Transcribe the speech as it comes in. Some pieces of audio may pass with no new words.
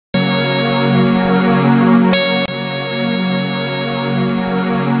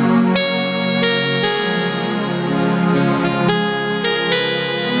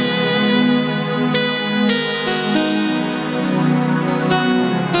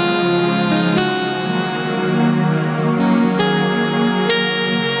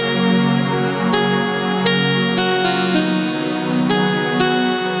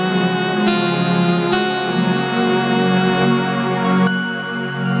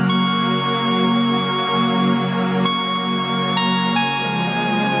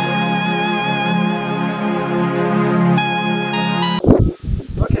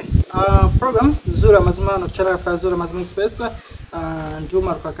man of Chala Fazura Mazming Space, and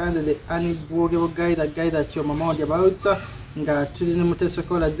Juma Fakande, the Annie Bogo guy that your mama about nga tuli ne muteso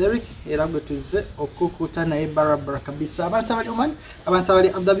kola Derek era gwe tuze okukuta naye barabara kabisa abantu abali Oman abantu abali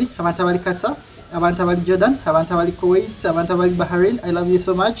Abu Dhabi abantu abali Qatar abantu abali Jordan abantu abali Kuwait abantu abali Bahrain I love you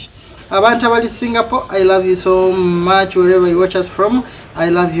so much abantu abali Singapore I love you so much wherever you watch us from I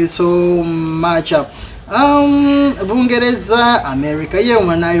love you so much Bungereza America ye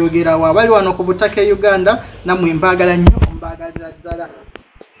omwana ayogera wa bali wano ku butake Uganda na muimbagala nnyo ombagalira ddala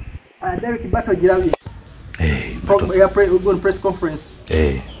Derek bato girabi press conference.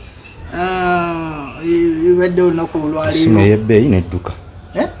 You read the no kulwali. Sima yebe ine duka.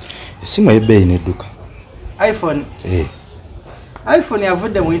 Sima yebe ine duka. iPhone. iPhone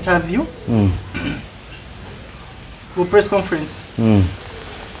yavude mu interview. Ku press conference.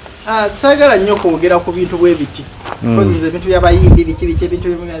 Sagala nnyo kwogera ku bintu bwe biti. Because nze bintu byabayimbi biki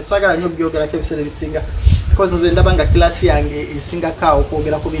bintu sagala nnyo byogera kebisere bisinga. Because nze ndabanga class yange esinga kawo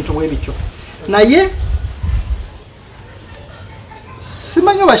kwogera ku bintu bwe bityo. Naye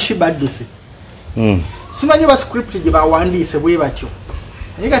simanyo bashibaduse simanyo ba script gye bawandise bwe batyo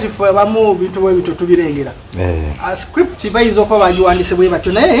negative fo abamu bintu bwe bitu tubirengera a script bayizo ko bajiwandise bwe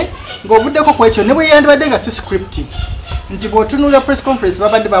batyo naye ngobuddeko ku ekyo ne bwe yandibadde nga si script nti botunula press conference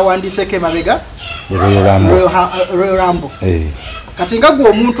babadde bawandise ke mabega Royal Rambo kati nga gwo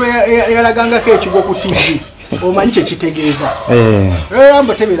omuntu yalaganga ke ekigo ku TV omanyi kye kitegeeza Royal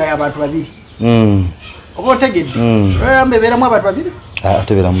Rambo tebera y'abantu babiri Obo tegedde. Rambe beramu abantu babiri?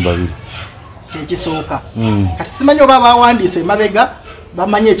 Ateberamu babiri. Ekisooka. Kati simanyo baba awandise mabega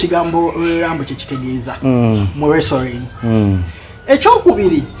bamanye ekigambo Rambo kye kitegeeza. Mu wrestling.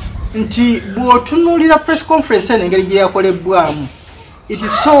 Ekyokubiri nti bwotunulira press conference engeri gye yakolebwamu.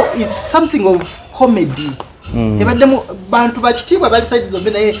 It's something of comedy. Ebaddemu bantu bakitibwa bali side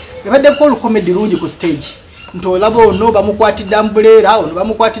zombi naye ebadde ko comedy lungi ku stage. Ntolabo ono bamukwatidde ambulera ono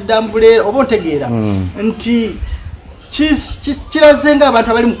bamukwatidde ambulera oba ontegeera nti kirazenga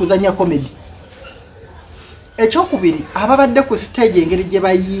abantu abali mu kuzanya comedy ekyokubiri ababadde ku stage engeri gye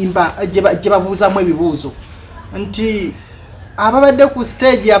bayimba gye babuuzamu ebibuuzo nti ababadde ku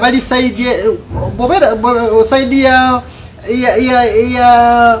stage abali side ya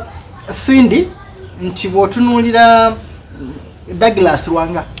Cindy nti bwotunulira Douglas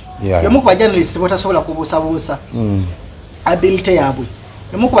Lwanga yamu kwa journalist botasobola kubuusabuusa ability yabwe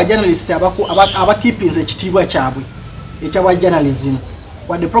yamu kwa journalist abakipinze ekitibwa kyabwe ekyabwa journalism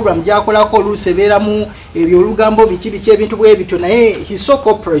wadde program gyakolako olusebeeramu ebyo olugambo biki ebintu bwe bityo naye he so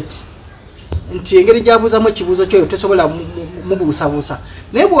corporate nti engeri gyabuuzamu ekibuuzo kyoyo tosobola mubuusabuusa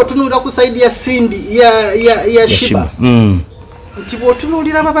naye bw'otunuulira ku side ya Cindy ya Shiba nti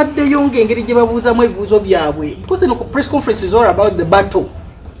bw'otunuulira ababaddeyo ng'engeri gye babuuzamu ebibuuzo byabwe because no press conference is all about the battle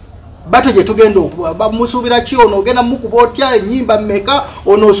je tugenda bamusuubira ki ono ogenda mukuba otya ennyimba mmeka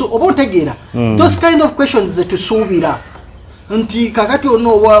ono oba ontegeera those kind of questions ze tusuubira nti kakati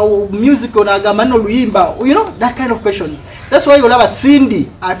ono music ono agamba n'oluyimba you know that kind of questions that's why olaba Cindy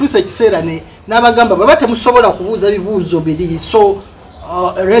atuuse ekiseera n'abagamba baba temusobola kubuuza bibuuzo biri so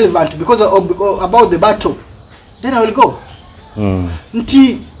relevant because about the battle then I will go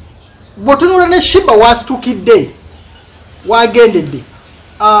nti bwotunula ne Shiba wastukidde wagendedde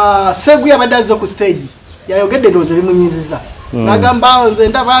Segu yabadaze ku stage yayogedde ndoze bimunyiziza nagamba nze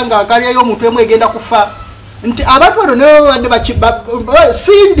ndabanga akaliya y'omuntu emu egenda kufa nti abantu bano ne badde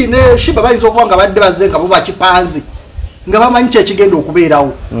Cindy ne Shiba bayizo okuwanga badde bazenga bo bakipanzi nga bamanyi kye kigenda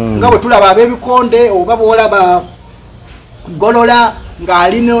okubeerawo nga bwe tulaba ab'ebikonde oba boolaba Golola nga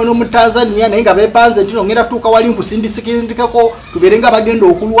ali no mu Tanzania naye nga beepanze nti ngenda tuuka wali nkusindisikindikako tubeere nga bagenda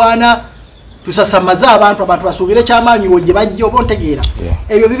okulwana tusasamaza abantu basuubire kyamaanyi wojje bajje oba ontegeera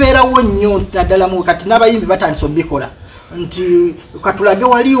ebyo bibeerawo nnyo naddala mu kati n'abayimbi batandise obikola nti katulage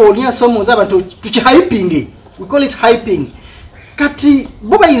wali oli asomooza abantu tukihyping we call it hyping kati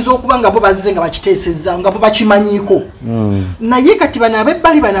bo bayinza okuba nga bo bazze nga bakiteesezza nga bo bakimanyiiko naye kati bano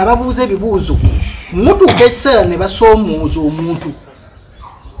abebbali bano ababuuza ebibuuzo mutuuka ekiseera ne basoomooza omuntu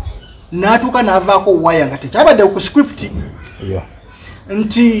n'atuuka n'avaako waya nga tekyabadde ku script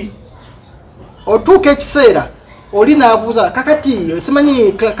nti otuuka ekiseera oli n'abuuza kakati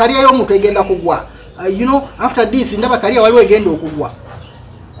simanyi kaliya y'omuntu egenda kugwa you know after this ndaba kaliya waliwo egenda okugwa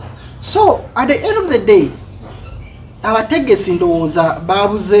so at the end of the day abategesi ndowooza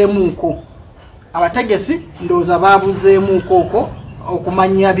baabuzeemuuko okwo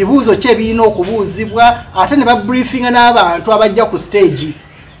okumanya bibuuzo ki ebirina okubuuzibwa ate ne babriefinga n'abantu abajja ku stage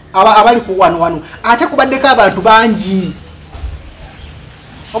abali ku wano ate kubaddeko abantu bangi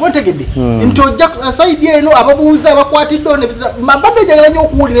obotegedde nti ojja side eno ababuuza abakwatidde mabadde jagala nnyo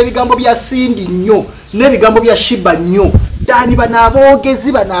okuwulira ebigambo bya Cindy nnyo n'ebigambo bya shiba nnyo dani bana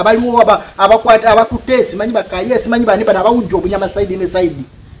aboogezi bana abaliwo abakwata abakutte simanyi bakaye simanyi bani bana abawujja obunyama side ne side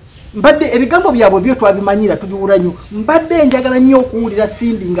mbadde ebigambo byabwe byo twabimanyira tubiwura nnyo mbadde njagala nnyo okuwulira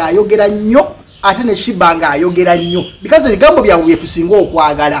Sindi ng'ayogera nnyo ate ne Shiba ng'ayogera nnyo because ebigambo byabwe bye tusinga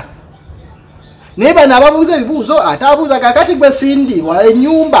okwagala naye bano ababuuza ebibuuzo ate abuuza kakati gwe Sindi wa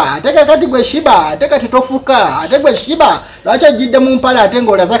ennyumba ate kakati gwe Shiba ate kati tofuka ate gwe Shiba lwaki ojjidde mu mpale ate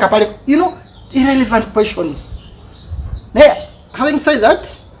ng'olaza kapale irrelevant questions. Having said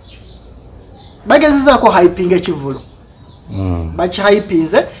that, bagezezaako hyping ekivulo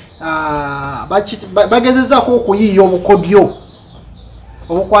bakihypinze bagezezaako okuyiiya obukodyo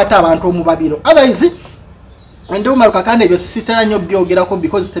obukwata abantu omubabiro otherwise ndio maruka kandi ebyo sitala nnyo byogerako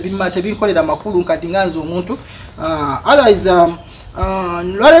because tebinkolera makulu kati nganze omuntu otherwise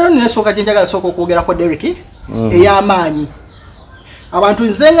lwalero ninesooka gye njagala sooka okwogerako Derek ey'amaanyi abantu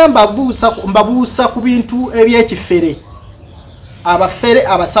nze nga mbabuusa ku bintu ebyekifere abafere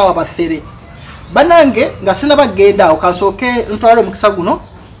abasawo abafere banange nga sinabagenda awo kansooke ntwale omukisa guno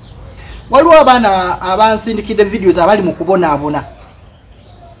waliwo abaana abansindikidde videos abali mu kubonaabona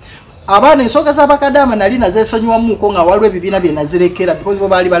abaana ensonga z'abakadama nali nazeesonyiwamuko nga waliwo ebibiina bye nazirekera because bo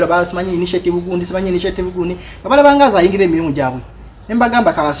baali balaba simanyi initiative gundi nga balabanga azayingira emirimu gyabwe ne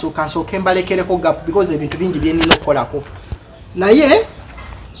mbagamba kansooke mbalekereko gap because ebintu bingi bye nnina okukolako naye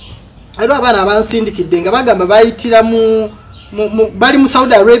waliwo abaana abansindikidde nga bagamba bayitira bali mu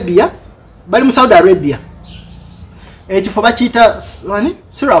Saudi Arabia ekifo bakiyita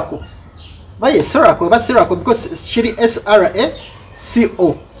Sirako baye Sirako because kiri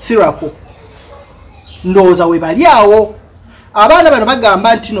SRACO Sirako ndowooza we bali awo abaana bano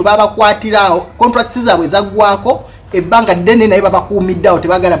bagamba nti no babakwatirawo contracts zaabwe zaggwako ebbanga ddene naye babakuumiddeawo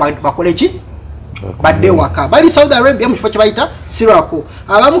tebagala bakole ki badde waka bali Saudi Arabia mu kifo kye bayita Sirako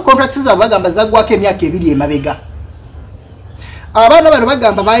abamu contracts zaabwe bagamba zaggwako emyaka 2 emabega abaana bano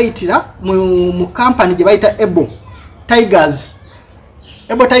bagamba bayitira mu company gye bayita Ebo Tigers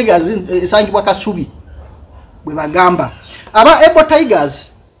esangibwa Kasubi bwe bagamba aba Ebo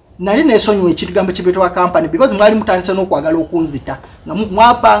Tigers nali nesonyiwa ekigambo kibetwa company because mwali mutandise n'okwagala okunzita nga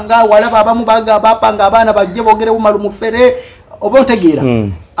mwapanga walaba abamu bapanga abaana bajje boogere bumalu mufere oba ontegeera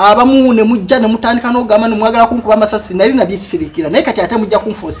abamu ne mujja ne mutandika n'ogamba ne mwagala kunkuba amasasi nali nabyesirikira naye kati ate mujja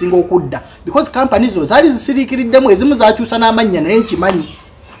kunforcinga okudda because companies zo zaali zisiriikiriddemu ezimu zakyusa n'amannya naye nkimanyi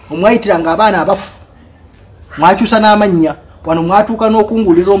omwayitiranga abaana abafu mwakyusa n'amannya wano mwatuuka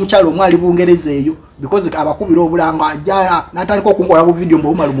n'okungulira omukyalo omwali Bungereza eyo because abakubira obulanga ajja n'atandika okunkola bu video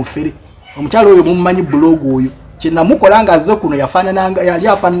mbumalu mufere omukyalo oyo mumumanyi blog oyo kye namukola nga azze kuno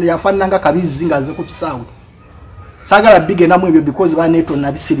yafaananga kabizi nga azze ku kisaawe sagala bigenda mu ebyo because baneto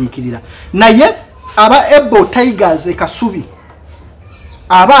nabisiriikirira naye aba Ebo Tigers ekasubi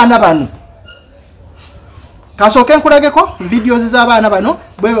abaana bano kasooke nkulageko videos z'abaana bano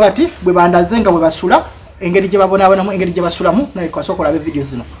bwe bati bwe bandazenga bwe basula engeri gye babonabonamu engeri gye basulamu naye kasooke olabe videos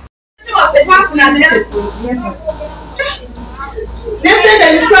zino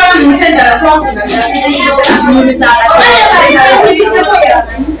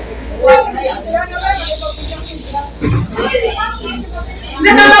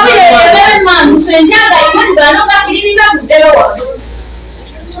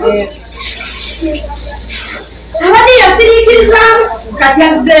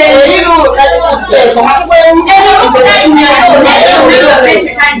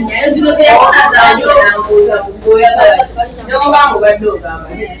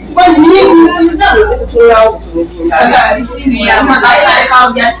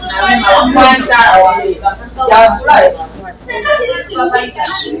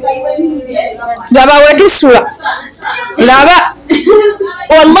Laba wetusula laba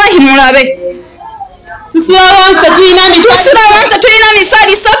wallahi mulabe tusula wansi tuyina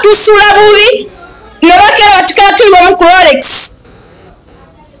mifaliso tusula bubi nebakera batukatibwa mu Rolex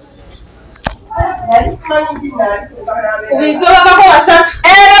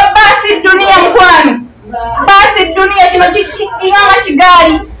basi dunia mkwano basi dunia kino kingama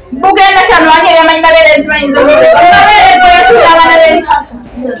kigali bugenda kanwanye yamanyi mabere ntimayinza mabere kwetuabana benkasa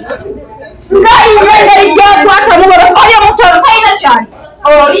ngai mwenderi gyakwata mugoro oyo mutono kaina cyane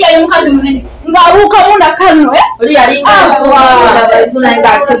oli yali mukazi munene ngabuka munda kano oli yali ngazula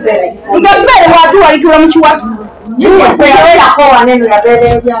ngakebere ngabere watu walitula mu kiwatu yawela ko waneno ya bere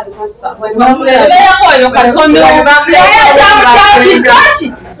ya bikasta bere ko yo katondo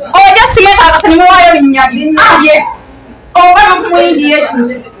kachi oja simeka akasani muwayo binyagi ye oba mumwindi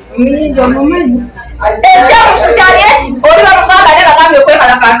yetu mwindo mumenyi ejamu sitali eki oli bamugamba ne bagambye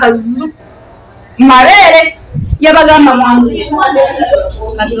okwekalakasa zu marere yabagamba mwanzi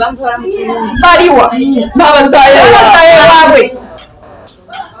Baliwa. Abasawo waabwe.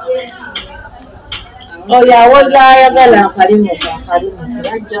 Oyo awoza ayagala akalimu.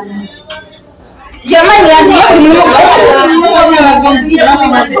 Jamani ati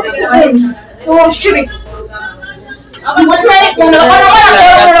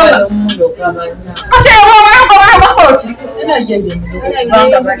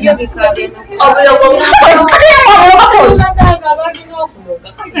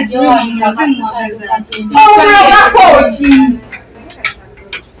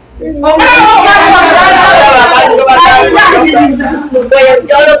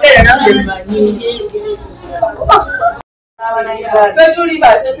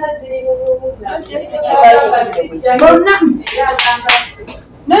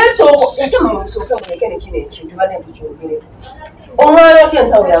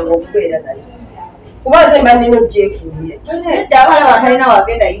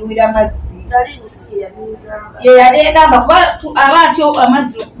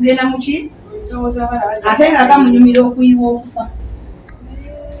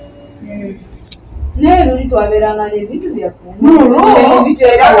Nero litwaberanga n'ebintu byakuuma.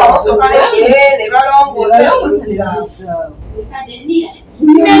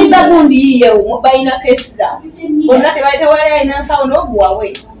 Simanyi bagundi yiyewo balina keesi zaabwe. Bonna tebaitewali alina nsawo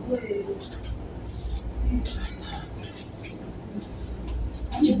n'oguwawe.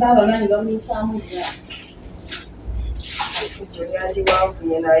 Baba mani bamuyisaamu dda.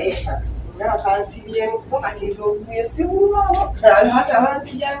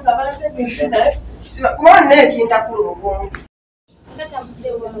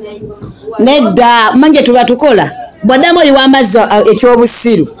 Nedda manje tuba tukola bwadamu oli w'amazzi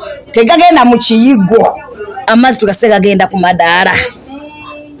ekyobusiru tegagenda mu kiyigo amazzi tugasega genda ku madaala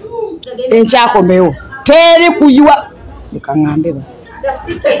enkyakomewo teri kuyiwa nkaŋŋambe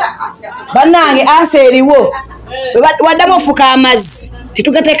bannange ansi eriwo waddamu ofuka amazzi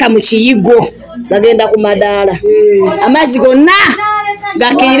tetugateeka mu kiyigo gagenda ku madaala amazzi gonna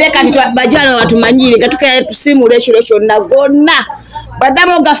gakirire kati bajana batumanyire gatukera tusimula ekiro kyonna gonna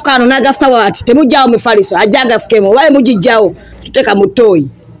baddamu ogafuka ano n'agafuka bwati temujjawo mifaliso ajja agafukemu bale mugijjawo tuteeka mu ttooyi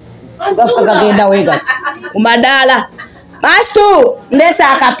gafuka gagenda wegati ku madaala masu ndesa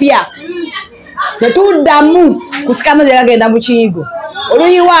akapya tetuddamu kusika amazzi gagenda mu kiyigo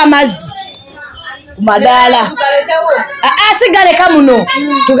oluyiwa amazzi ku madaala asigaleka muno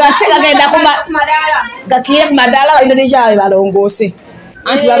tugase gagenda gakire ku madaala baindonesia abe balongoose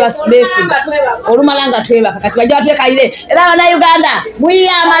anti baba besinga olumalanga twebaka kati bajja batwekalire era Bannayuganda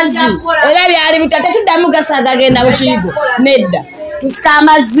muyiya amazzi era byali bitate tuddamu gasa gagenda mu kiyigo nedda tusika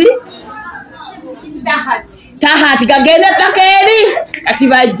amazzi tahati gagenda paka eri kati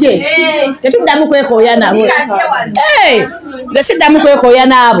bajje tetuddamu kwekooya nabo ndesiddamu kwekooya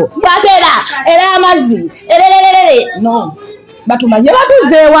nabo batera era amazzi erererere no batumanye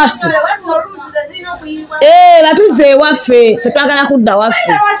batuze ewaffe batuze ewaffe ffe twagala kudda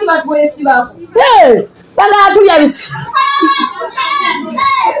waffe bagala tulya bisi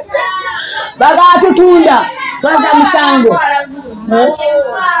bagala tutunda twaza musango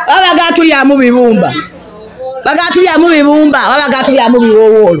bagala tulyamu bibumba bagala tulyamu bibumba bagala tulyamu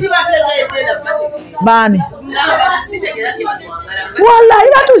biwowoolo bani wallahi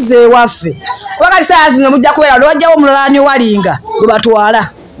batuze ewaffe kubanga saa zino mujja kubeera lwajjawo omulalaanyi walinga lwebatwala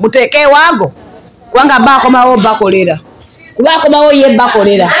muteeke ewaago kubanga baakomawo bakolera kubakomawo ye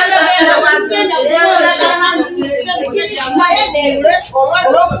bakolera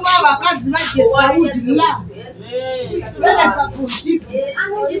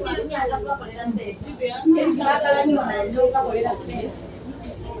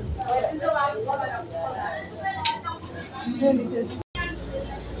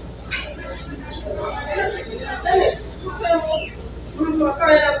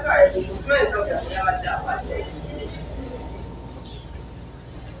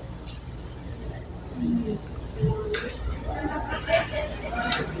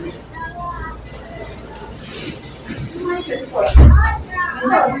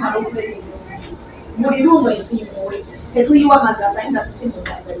Mulirumo esimule tetuyiwa amazaza inga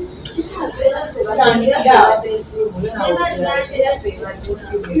tusimula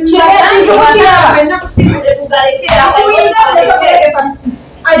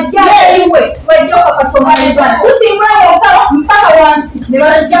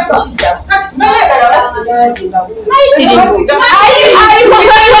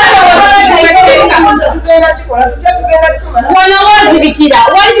wanawazibikira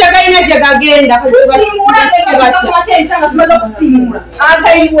wali tagaina jagagenda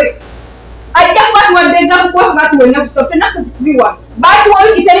ajja kuba tuwaddenga kukuwa batuwenya kusooka nakusa tukubiwa batuwa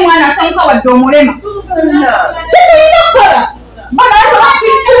wiki teri mwana asamuka wadde omulema tetulina kukola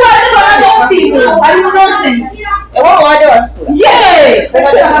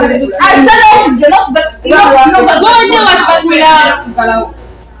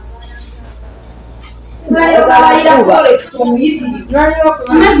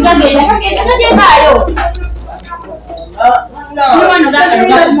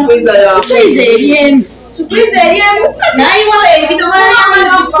Surprise eliemu naiwa ebidomola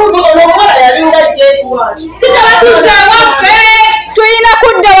y'amazikumi omukola yalinga jeri wati titabakiza waffe tuyina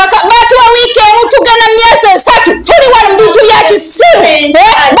kudda waka batuwa wiiki emu tugenda myezi 3 tuli wano mu bintu bya kisiru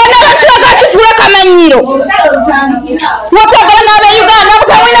bana batulaga tufuula kamanyiro watwagala n'abeuganda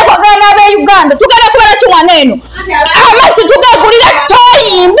mutamwina kwagala n'abeuganda tugenda kubeera kiwana eno amazzi tugagulira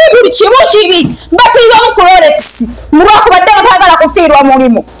toyimbi buli kimu kibi batuyiwamu ku rolex mulwakubadde nga twagala kufiirwa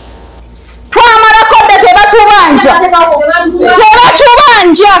mulimu twamalako dda tebatubanja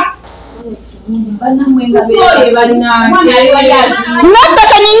naffe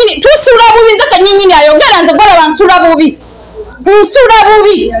kanyinyini tusula bubi nze kanyinyini ayogera nze golaba nsula bubi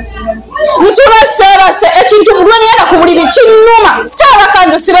nsula seebase ekintu bulwenyenda ku buliri kinnuma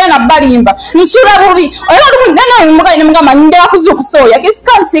saabakanze sibaana balimba nsula bubi era olumugainimugamba ndeba kuzuukusooya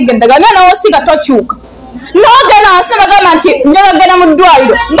kisikansiiga eddagala nanawoosiga tokyuka nogenda wansi nebagamba nti njagagenda mu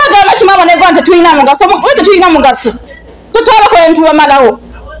ddwaliro bagamba kimama negwa nti tulina mugaso tetulina mugaso tutwalako entubamalawo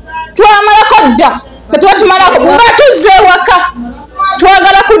twamalako dda tetubatumalaako batuzze ewaka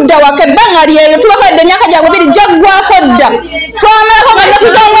twagala kudda waka ebbanga lyeyo tubakodde emyaka gya 2 gyaggwako dda twamalako ganaku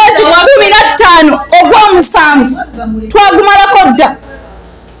za mwezi 15 ogw'omusanvu twagumalako dda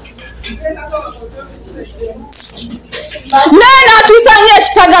nena atuusangira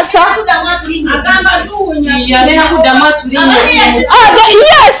ekitagasa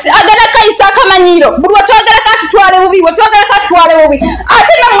yes agenda kayisa akamanyiro buli wetwagala katutwale bubi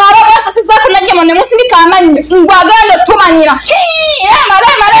ate namwaba mwasasizaako najjemo ne musindika amannyo ngwagenda otumanyira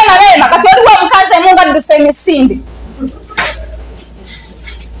leema kati oliwo omukazi emungaddusa emisinde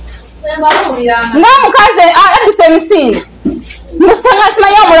ng'omukazi addusa emisinde musanga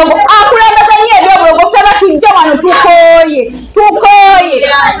simanyi omulogo akulembeza nnyo ebyobulogo ffe batujja wano tukooye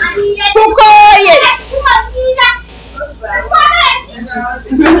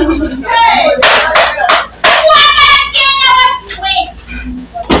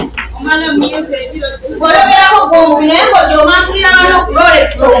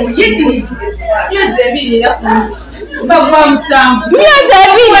myezi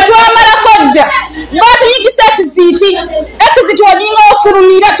 2 twamalako dda batunyigisa ekiziti wagiringa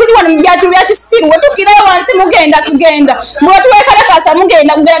ofulumira tuli wano mu byatu bya kisiru wetukirayo wansi mugenda kugenda bwetuwekalakasa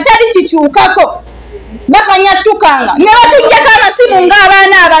mugenda tali kikyukako bakanyatukanga ne batujjako amasimu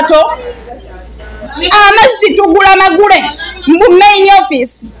ng'abaana abato amazzi tugula magule mu main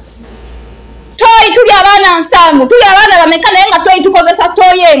office toyi tuli abaana 7 tuli abaana bameka naye nga toyi tukozesa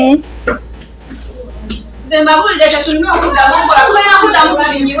toyi emu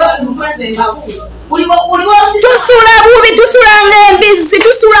tusulanga embizzi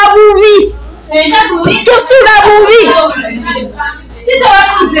tusula bubi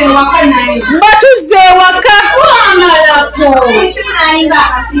batuzze ewaka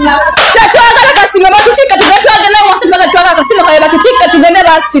tetwagala kasima batutikka tugende twagenda wansi twagala kasima kaye batutikka tugende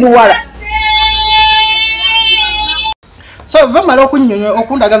basiruwala so bamala okunyonya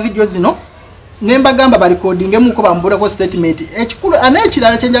okundaga video zino nembagamba balikodingemuko bambulako statement ekikulu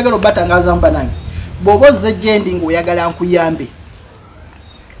anekirala kyenjagala obatangaza mbanange bw'oboze gyendi ng'oyagala nkuyambe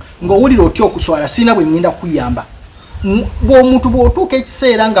ng'owulira otya okuswala sina bwe ngenda kuyamba bw'omuntu bw'otuuka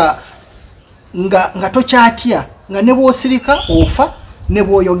ekiseera nga tokyatya nga ne bw'osirika ofa ne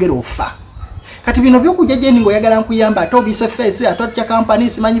bw'oyogera ofa kati bino by'okujja gyendi ng'oyagala nkuyamba ate obise face ate otya kampani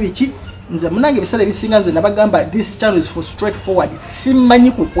simanyi biki nze munange ebiseera ebisinga nze nabagamba this channel is for straightforward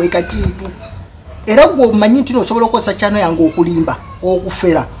simanyi kukweka kintu era bw'omanyi nti osobola okukozesa channel yange okulimba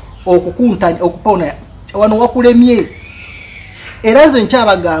okufera okukuntanya okupona wano wakulemye era nze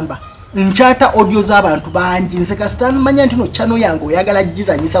nkyabagamba nkyata audio z'abantu bangi nze kasita manya nti no channel yange oyagala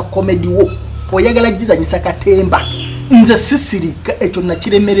gizanyisa comedy wo oyagala gizanyisa katemba nze sisirika ekyo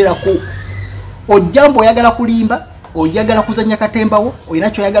nakiremererako ojjamba oyagala kulimba oyagala kuzanya katemba wo oyina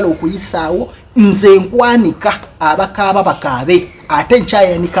kyoyagala okuyisaawo nze nkwanika abakaaba bakaabe ate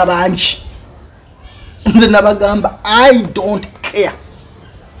nkyayanika bangi nze nabagamba I don't care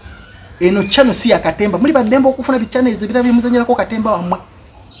eno channel si akatemba muli bademba okufuna bichannel ezibira byemuzanyirako katemba wamwe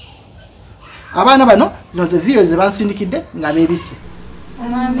abaana bano zino ze video ze bansindikidde nga bebise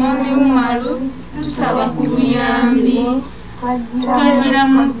omwami omumalu tusaba ku buyambi Twagira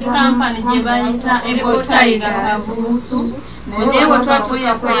mu kampani gye bayita Ebotayiga Kabusu. Mudewo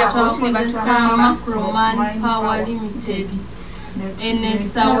twatuya kwa yakontini batusama Roman Power Limited. In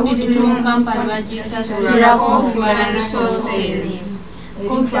Saudi tuli kampani bagita Sirako Human Resources.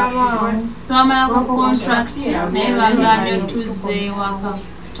 Twamala ku contract naye baganya tuze waka.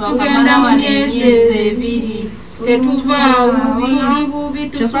 Tugenda mu myezi 2 tetuvaawo bubi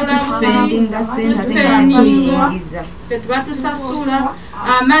tusula spendinga sente tetubatusasula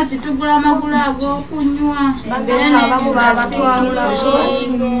amazzi tugula amagula ag'okunywa mbere n'ekibasitula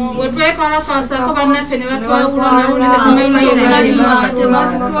wetwekalakasako bannaffe ne batwawula nawulira kumainoyogalima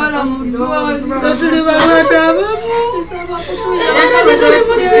tebatutwala mu ddwaliro tuli balwadde abamu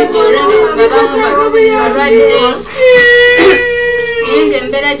Inge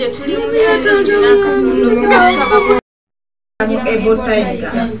mbere gye tuli musingira Katonda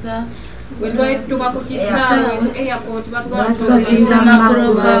Ebotayiga wetwaituka ku kisaawe mu airport batwatugereza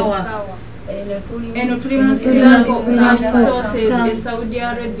makrobawa eno tuli mu Sirako Resources e Saudi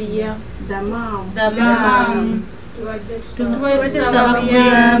Arabia Damam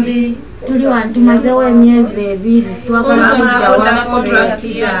tuli wantumazewo emyezi 2 twagala contract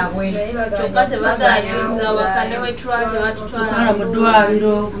yaabwe kyokka tebaganyuza wakane wetwate batutwala mu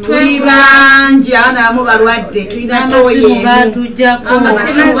ddwaliro tuli bangi anamu balwadde tulina toye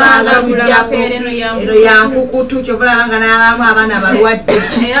amasimu bagatujjako ero yankukutu kyobulabanga n'abamu abaana balwadde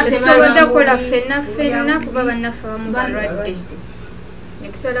era tebasobodde kukola ffenna kuba bannaffe abamu balwadde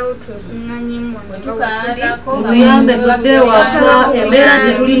netusalawo tukuŋŋanyimwa muyambe budde waka embeera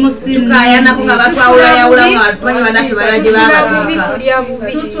gye tuli musimu tukayanako nga batwawulayawulamu atumanyi bannaffe balala gye babatuuka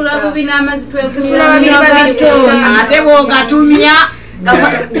tusula bubi n'amazzi tusula babiri ate bw'ogatumya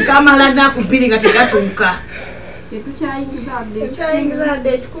gamala nnaku 2 nga tegatuuka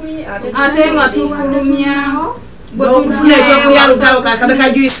ate nga tufulumya okufuna ekyokulya lutalo kakabeka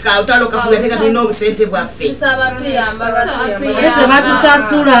juice ka lutalo kafuna teka tulina obusente bwaffe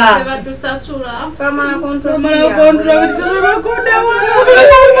tebatusasula pamala kontra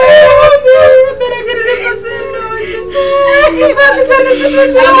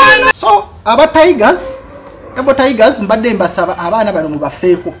so aba Tigers mbadde mbasaba abaana bano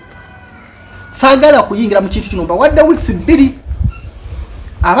mubafeeko saagala kuyingira mu kintu kino mbawadde weeks 2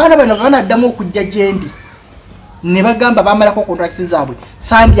 abaana bano banaddamu okujja gyendi ne bagamba bamalako contracts zaabwe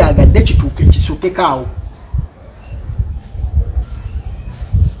sandyagadde kituuke kisuukekaawo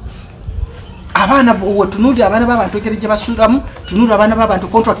abaana wotunuulira abaana b'abantu engeri gye basulamu tunuulira abaana b'abantu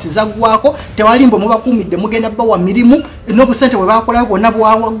contracts zaggwako tewali mbe mubakuumidde mugenda bawa mirimu n'obusente bwe bakolayo bwonna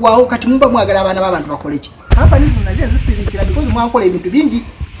bwawaggwawo kati muba mwagala abaana b'abantu bakole ki kampani naye zisiriikira because mwakola ebintu bingi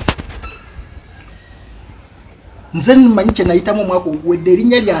nze mmanyi kye nayitamu omwaka oguwedde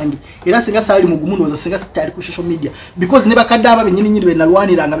erinnya lyange era singa saali mugumu ndowooza singa sikyali ku social media because ne bakadde aba bennyininyini be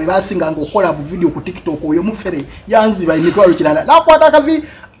nalwaniranga be basinganga okukola bu video ku TikTok oyo mufere yanziba emitwalo kirala nakwata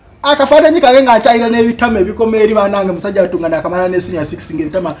akafaananyi kange nga nkyayira n'ebitama ebikoma eri banange musajja watunga nakamala ne senior 6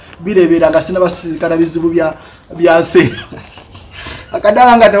 ng'ebitama bireeberanga sina basizikana bizibu bya nse akadde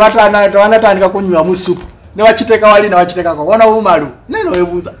nga tebanatandika kunywamu supu ne bakiteeka wali ne bakiteekako wona bumalu neno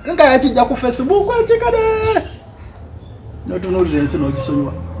webuuza nga yakijja ku Facebook ekikale notunuulira ensi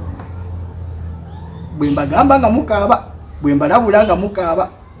n'ogisonyiwa bwe mbagamba nga mukaaba bwe mbalabula nga mukaaba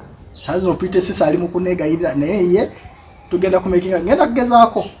saazi opite sisi ali mu kunegayirira naye ye tugenda kumekinga ngenda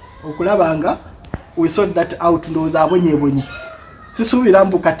kugezaako okulaba nga we sort that out ndowooza abonyeebonye sisuubira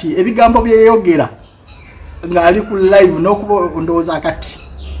mbu kati ebigambo byeyogera ng'ali ku live n'okuba ndowooza kati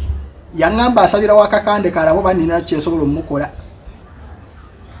yaŋŋamba asabira wakakande kalabo banina kyesobola omukola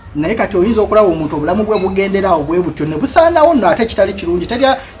naye kati oyinza okulaba omuntu obulamu bwe bugenderawo bwe butyo ne busaanawo nno ate kitali kirungi teri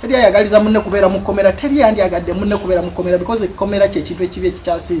ayagaliza munne kubeera mu kkomera teri yandyagadde munne kubeera mu kkomera because ekkomera kyekintu ekibi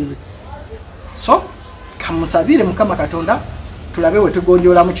ekikyasinze so kamusabire mukama katonda tulabe we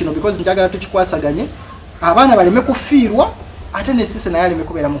tugonjoolamu kino because njagala tukikwasaganye abaana baleme kufiirwa ate ne sise naye aleme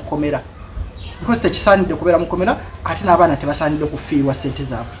kubeera mu kkomera because tekisaanidde kubeera mu kkomera ate n'abaana tebasaanidde kufiirwa ssente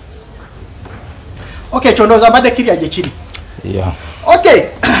zaabwe okay kyondooza mbadde kirya gye kiri yeah. Okay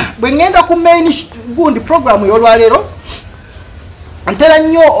bwe ngenda ku main gundi program y'olwaleero ntera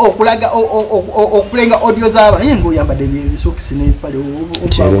nnyo okulaga okulenga audio zaaba naye ng'oyambadde ebisokisi n'ebipale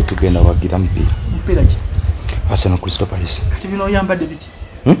leero tugenda wagira mupiira ki Arsenal Crystal Palace kati bino oyambadde biki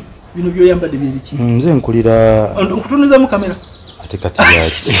bino byoyambadde byebiki nze nkulira okutunuzamu kamera ate kati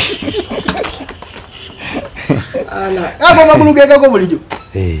yaki ako magulu gegako bulijjo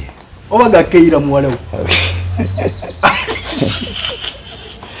oba gakeira muwalawo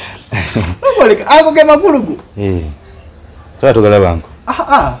okoleka ako ge magulugu twa tugala bango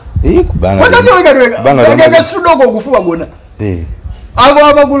kubanga situdoko ogufuba gona Abo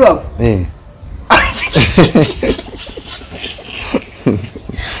amagulu abo.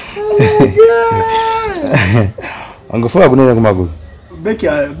 Angofua kunena ku magulu.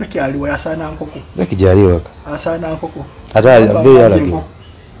 Beki aliwa yasana nkoko. Beki jali waka. Asana nkoko. Ata be yalage.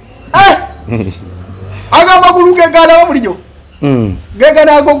 Aga magulu gegana bulijo.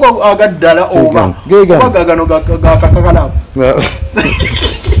 Gegana agogo agaddala oba. Bagagano gakakakala.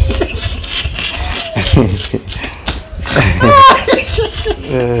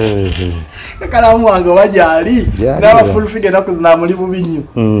 Kakala mwango wajali na full figure nakuzina muri bubinyo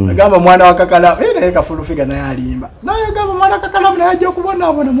agamba mwana wa kakala era ka full figure na yalimba naye agamba mwana kakala mna yaje kubona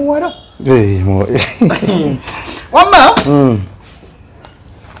abona muwara wama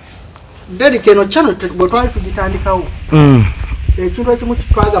ndari keno chano botwali tugitandikawo ekintu ekimu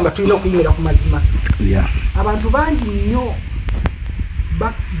kitwagamba tulina okuyimira ku mazima abantu bangi nnyo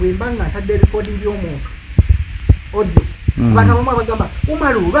bwembanga ntadde recording y'omuntu audio bana mama bagamba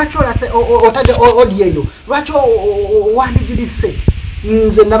umalu lwaki olase otadde audio eyo lwaki wandigirise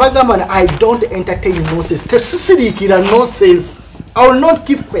nze nabagamba I don't entertain nonsense tesisirikira nonsense I will not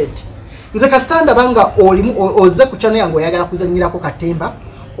keep quiet nze kastanda banga olimu oze ku channel yango oyagala kuzanyirako katemba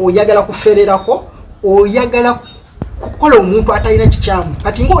oyagala kufererako oyagala kukola omuntu atalina kikyamu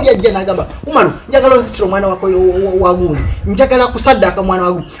kati ng'oli ajja n'agamba umalu njagala onzitira omwana wako wagundi njagala kusaddaka mwana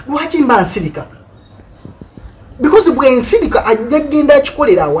wagundi lwaki mba nsirika because bwe nsirika ajja genda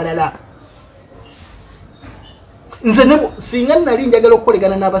akikolera awalala nze nebo singa nali njagala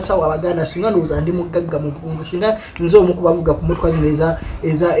okukolegana n'abasawo abaganda singa ndowooza ndi mugagga muvumbu singa nze omu kubavuga ku motoka zino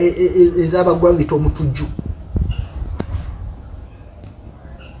ez'abagwangita omutujju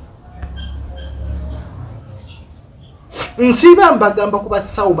nsiba mbagamba ku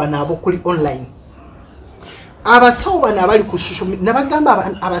basawo bano abo kuli online abasawo bano abali ku social media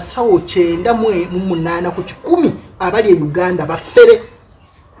nabagamba abasawo 98 ku 10 abali e Uganda bafere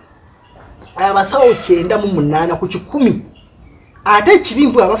abasawo 98 ku 10 ate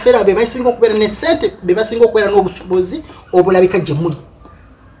ekibimbu abafere abe basinga okubeera ne sente be basinga okubeera n'obusobozi obulabika gye muli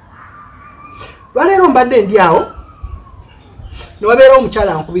lwaleero mbadde ndi awo newabeera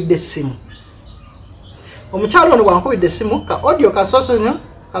omukyala ankubidde essimu omukyalo ono bwankubidde essimu ka audio kasosonyo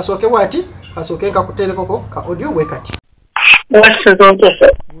kasooke bwati kasooke nkakuterekoko ka audio bwe kati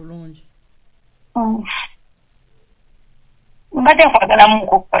bulungi mbadde nkwagala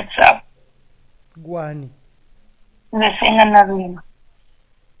muku ku WhatsApp gwani nze senga nabina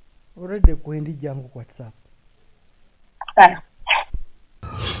already kwendi jangu ku WhatsApp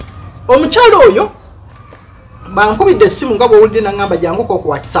omukyalo oyo bankubidde essimu nga bw'owulidde nangamba janguko ku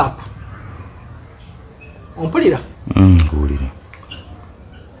WhatsApp ompulira kuwulira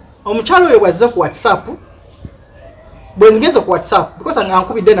omukyalo oyo bwazze ku WhatsApp bwe ngenze ku WhatsApp because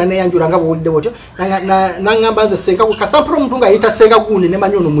ankubidde naneyanjula nga bw'owulidde bwotyo nangamba nze senga kasampula omuntu nga yita senga gundi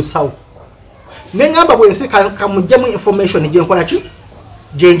nemanyi ono musawo nengamba bwensi kamuggyemu information gyenkola ki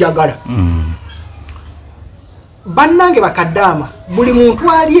gyenjagala bannange bakaddaama buli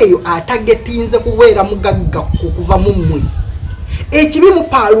muntu ali eyo atagetinze kubeera mugagga okuva mu mmwe ekibi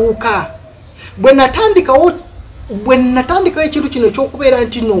mupaaluuka bwe natandikawo ekintu kino ekyokubeera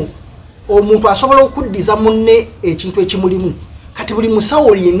nti no omuntu asobola okuddiza munne ekintu ekimulimu kati buli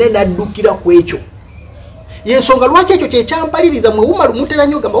musawo yenna naddukira ku ekyo yensonga lwaki ekyo kyekyampaliriza mwe umalu mutera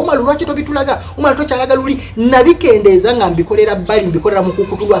nnyo gamba umalu lwaki tobitulaga umalu tokyalaga luli nabikendeeza nga mbikolera bbali mbikolera mu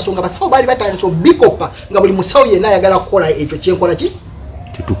kukutu lwasonga basawo baali batandisa obikopa nga buli musawo yenna ayagala kukola ekyo kyenkola ki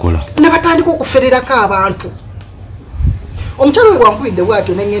kitukola nabatandika okufererako abantu omukyalo we bwankubidde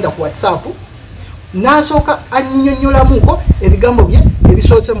bwatyo nengenda ku WhatsApp nasooka annyonnyolamuko ebigambo bye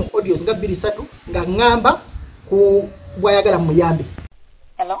ebisoose mu audios nga 2-3 nga ŋŋamba ku bwayagala muyambe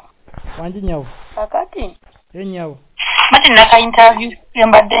wangi nyawo kakati enyawo mati naka interview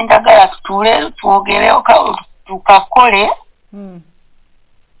yembadde njagala tutuule twogere tukakole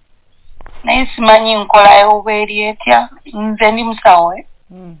naye simanyi nkola oba eri etya nze ndi musawo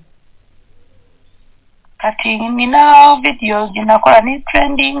kati nina video gyenakola ne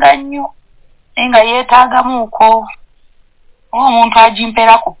trendinga nnyo naye nga yeetaagamuuko omuntu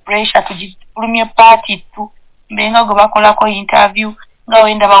agimpeera ku pressure tugifulumye paati tu mbenga gwe bakolako interview nga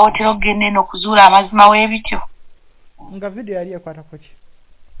wenda bawotera okugenda eno okuzuula amazima w'ebityo nga video yali ekwatako ki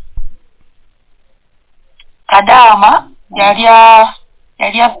kadaama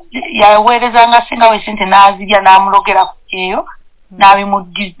yaweerezanga singa we sente n'azirya n'amulogera ku kyeyo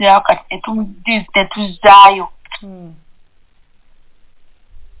n'abimuddizayo kati netuzaayo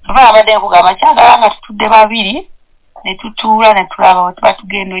oba abadde nkugamba kyagala nga tutudde babiri ne tutuula ne tulaba we tuba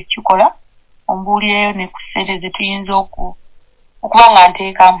tugenda ekikola ombuulireyo ne ku ssente ze tuyinza okuba nga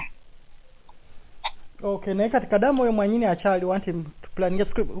nteekamu Okay, naye kati Kadamu oyo mwanyini akyaliwo anti tuplaninga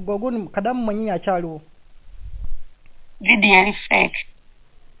gogoni Kadamu mwanyini akyaliwo. Video eri fake.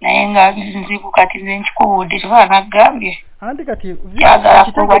 Naye nga nzibu kati nze nkikubuudde tebaa naggambye. Anti kati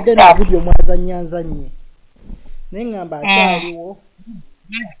kitegedde na video mwazannyanzannye. Naye ngamba akyaliwo.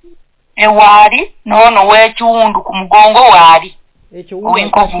 Ewaali noono w'ekiwundu ku mugongo waali.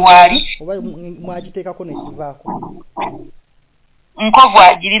 Ow'enkovu waali. Oba mwagiteekako nekivaako. Nkovu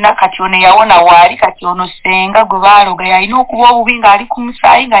agirina kati ono yawona waali kati ono senga gwe baaloga yalina okuba obubi ng'ali ku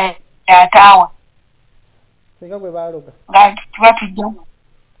musaayi nga yataawa. Senga gwe baaloga. Nga tuba tujja.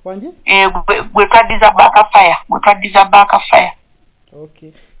 Wanji? Gwe twaddiza backfire. Gwe twaddiza backfire.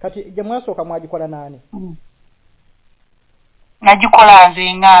 Okay. Kati gye mwasooka mwagikola naani? Nagikola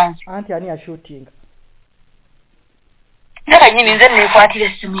nze nganze. Anti ani shooting? Naka nyini nze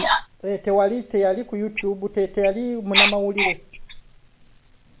nekwatira essimu ya. Teyali ku YouTube, teyali munamawulire.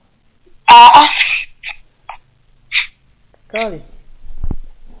 Kale.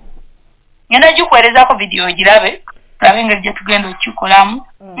 Ngenda gikuweerezako video ogirabe. Olabe engeri gye tugenda okikolamu.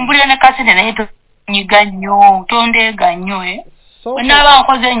 Mbulira ne kasente naye tonyiga nnyo, tondeega nnyo. Wenaaba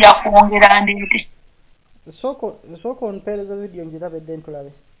nkoze nja kwongera ndeete. Soko onpeereza video ngirabe dde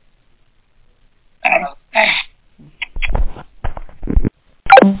ntulabe.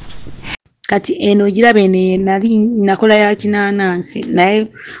 Kati eno girabe ne nali nakola ya kinanansi naye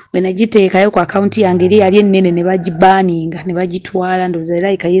we nagiteekayo ku account yange eri yali ennene ne bagibaninga ne bagitwala ndoza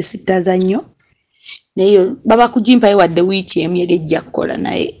era ikayesittaza nnyo naye baba kujimpayo wadde wiiki emu yali ejja kukola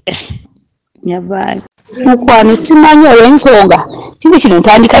naye nyavaayo mukwano simanyi olw'ensonga kintu kino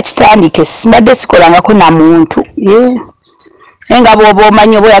ntandika kitandike simbadde sikolangako na muntu nga bw'oba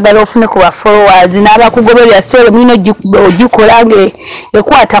omanyi oba oyagala ofune ku ba followers n'abakugoberera story mulina ogikola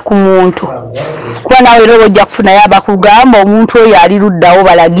ekwata ku muntu kuba naawe era oba ojja kufunayo abakugamba omuntu oyo ali luddawo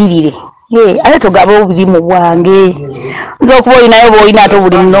balagirire ate togaba obulimu bwange nza okuba olinayo oba olina ate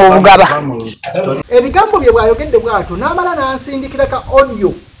obulimu n'obugaba. Ebigambo bye bw'ayogedde bw'atyo n'amala n'ansindikira ka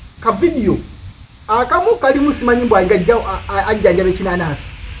audio ka video akamu kalimu simanyi mbwange ajjanjaba ekinanasi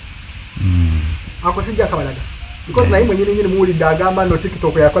ako sijja kabalaga because naye mwenyewe nyine muwulidde agamba no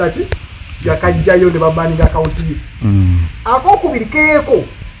TikTok yakola ki yakajjayo ne babaninga account ye akokubiri keeko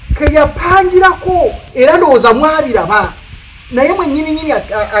keyapangirako era ndowooza mwabiraba naye mwennyini nyini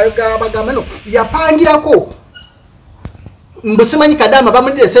agamba no yapangirako mbu simanyi Kadamu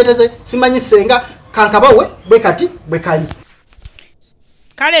bamudire sente simanyi senga kankabawe bwe kati bwe kali.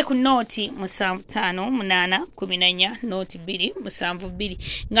 Kale ku noti 7584 noti 272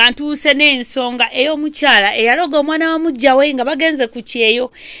 nga ntuuse n'ensonga ey'omukyala eyaloga omwana wa mujjawe nga bagenze ku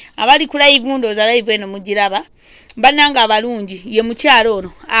kyeyo abali ku live ndooza live eno mugiraba bannanga abalungi ye mukyala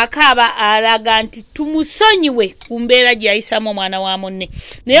ono akaaba alaga nti tumusonyiwe ku mbeera gye yayisamu omwana wa munne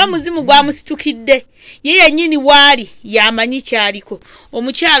naye omuzimu gwamusitukidde ye yennyini waali yamanyi kyaliko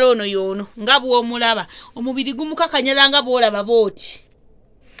omukyala ono y'ono nga bw'omulaba omubiri gumukakanyala nga bw'olaba booti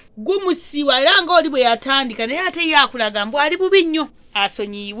gumusiwa era nga oli bwe yatandika naye ate yakulaga mbu ali bubi nnyo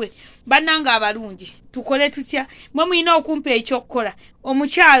asonyiyiwe. Bannanga abalungi tukole tutya mwe mulina okumpa ekyokukola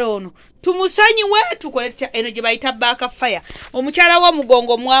omukyala ono tumusonyiwe tukole tutya eno gye bayita backfire omukyala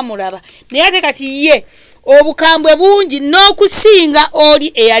w'omugongo mwamulaba naye ate kati ye obukambwe bungi n'okusinga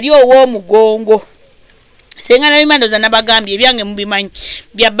oli eyali ow'omugongo senga nabimandoza nabagambye ebyange mubimanyi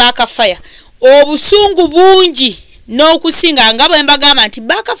bya backfire obusungu bungi n'okusinga nga bwe mbagamba nti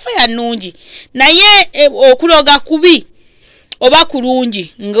backfire nnungi naye okuloga kubi oba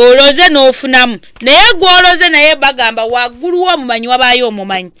kulungi ng'oloze n'ofunamu naye gw'oloze naye bagamba waggulu w'omumanyi wabaayo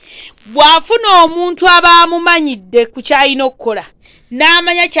omumanyi bw'afuna omuntu aba amumanyidde ku kyalina okukola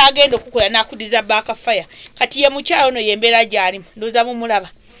n'amanya kyagenda okukola n'akuddiza backfire kati ye mukyalo ono yembeera gy'alimu ndooza mumulaba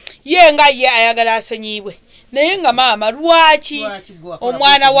ye nga ye ayagala asonyiibwe naye nga maama lwaki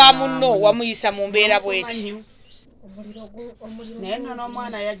omwana wa munno wamuyisa mu mbeera bw'eti naye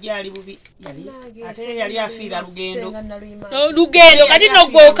n'omwana yajja ali bubi ate yali afiira lugendo kati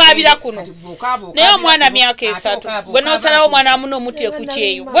nogwe okaabira kuno naye omwana myaka 3 gwe n'osalawo omwana muno omutye ku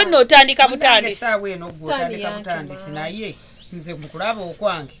kyeyo gwe n'otandika butandisi naye nze mukulaba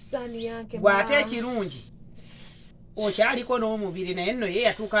okwange bw'ate ekirungi okyaliko n'omubiri naye nno ye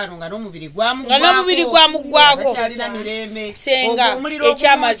yatuuka ano nga n'omubiri gwamugwako senga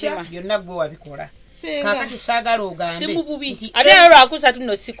ekyamazima byonna gwe wabikola kakati saagala ogambe simububi ate era lwakusatu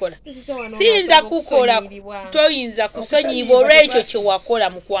nno sikola siyinza kukola toyinza kusonyiibwa olw'ekyo kye wakola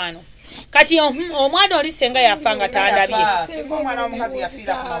mukwano kati omwana oli senga yafa nga tandabye omwana w'omukazi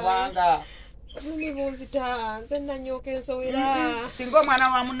yafiira ku mabanga Lumibunzita nzenna nyoka ensowera. Singa omwana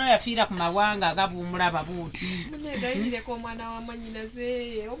wa munno yafiira ku mawanga agabuumulaba buuti. Munegayireko omwana wa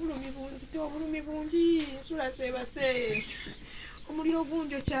mwannyinaze. Obulumibunzita obulumi bungi nsula seebase. Omuliro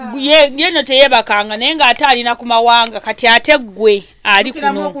gunjokya. Yeno teyebakanga naye ng'ate alina ku mawanga kati ate ggwe ali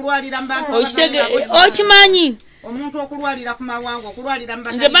kuno. Okimanyi? Omuntu okulwalira ku mawanga okulwalira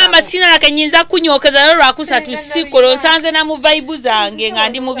mbata. Nze maama sina nake nyinza kunyookeza lero lwakusatu sikolo nsanze na mu vibe zange nga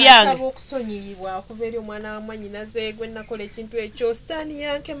ndi mu byange. Nsaba okusonyiyibwa okuva eri omwana wa mwannyinaze gwe nakola ekintu ekyo sitaani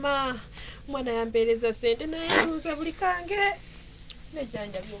yanke ma. Omwana yampeereza ssente naye ntuuze buli kange.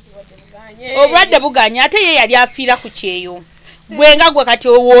 Nejjanjabye obulwadde buganye. Obulwadde buganye ate ye yali afiira ku kyeyo. Gwenga gwe kati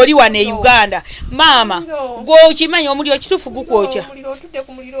oli wane e Uganda. Maama, gwe okimanyi omuliro kituufu gukwokya. Omuliro otudde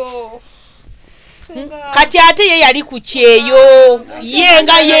ku muliro. Kati ate ye yali ku kyeyo. Ye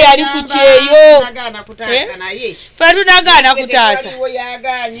nga ye yali ku kyeyo. Fe tunagaana kutaasa.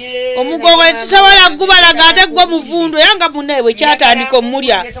 Omugongo ne tusobola gubalaga ate gwe muvundu yanga muneebwe kyatandika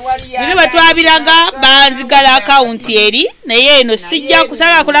omulya. Bino batwabiraga banzigala akawunti eri naye eno sijja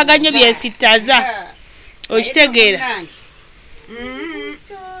kusala kulaganye byesittaza. Okitegeera.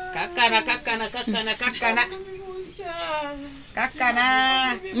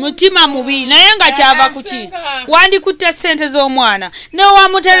 Kakana. Mutima mubi naye nga kyava kuki wandikutte ssente z'omwana ne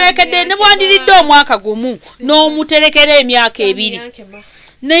wamuterekedde ne bwandiridde omwaka gumu n'omuterekera emyaka 2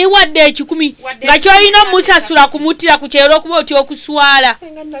 naye wadde 10 nga kyolina omusasula kumutira ku kyero okuba oti okuswala.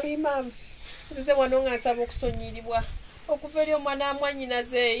 Nzize wano nga nsaba okusonyiyibwa okuva eri omwana wa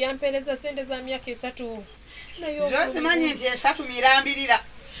mwannyinaze yampeereza ssente za myaka 3. Zozimanyi nti 3 mirambirira.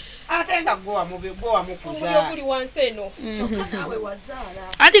 Ate nga gwa mukuza. Guli wansi eno. Kyokka nawe wazaala.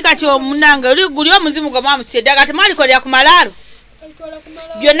 Ati kati omunange guli omuzimu gwe mwamusedde kati mwalikolera ku malaalo.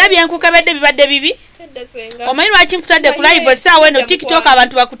 Byonna byenkukebedde bibadde bibi. Omanyi lwaki nkutadde ku live essaawa eno TikTok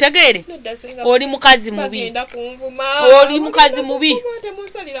abantu bakutegeere. Oli mukazi mubi. Oli mukazi mubi.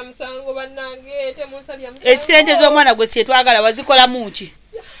 Essente z'omwana gwe sie twagala wazikolamu ki?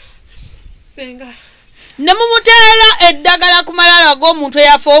 Nemumuteera eddagala ku malaalo ag'omuntu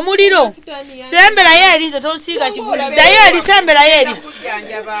eyafa omuliro. Semberayo eri nze tonsiiga kivuli. Ddayo eri semberayo eri.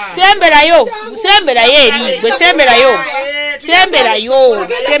 Semberayo eri. Gwe semberayo.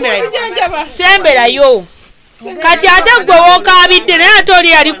 Semberayo. Kati ate gwe wookaabidde naye ate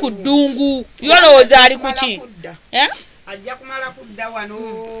oli yali ku ddungu. Yolowooza ali ku ki? Ajja kumala kudda wano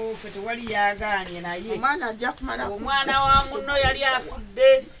ffe tewali yagaanye naye. Omwana wa munno yali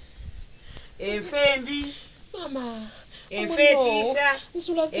afudde. Enfembi mama enfetiisa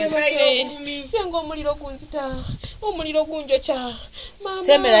nsula sebase senga omuliro gunzita omuliro gunjokya mama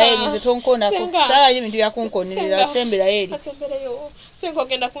sembera eri nze tonkonako sala ebintu byakunkonera sembera eri senga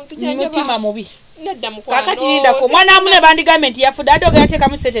ogenda kunzijanja mutima mubi nedda mukwano kakati lindako omwana wamu ne bandigamenti yafudde ate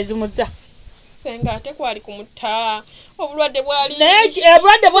ogeyateekamu ssente zimuzza senga ate kwali kumutta obulwadde bwali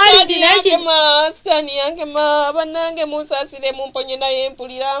sitaani yange ma bannange munsaasire mumponye naye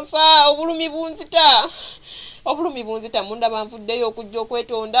mpulira nfa obulumi bunzita mundaba nvuddeyo okujja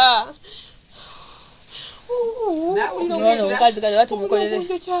okwetonda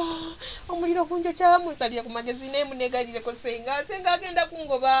omuliro gunjokya munsalire ku magezi naye munegalireko senga agenda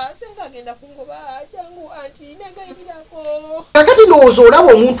kungoba jangu anti negalirirako kakati ndowooza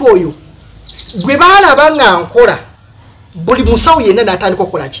olaba omuntu oyo gwe baalaba nga nkola buli musawo yenna n'atandika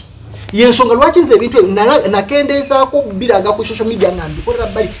okukolaki yensonga lwaki nze ebintu ebyo nakendeezaako biraga ku social media nga mbikolera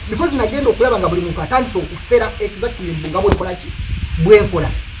bbali because nagenda okulaba nga buli muntu atandise okufera exactly nga bwenkolaki bwenkola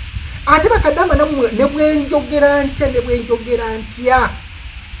ate bakadamba ne bwenjogera ntya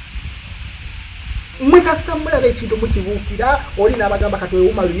mwe kasita mulaba ekintu mukibuukira oli n'abagamba kati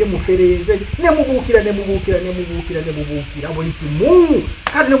ewumaluye mufereze nemubuukira buli kimu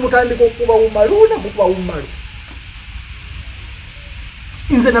kati nemutandika okuba wumalu nemukuba wumalu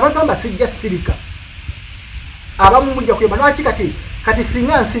nze nabagamba sijja sirika abamu mujja kuyamba lwaki kati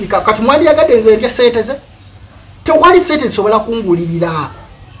singa nsirika kati mwandiyagadde nze ndya ssente ze tewali ssente zisobola kungulirira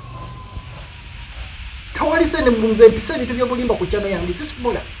tewali ssente nze mpisa ebintu byobulimba ku kyano yange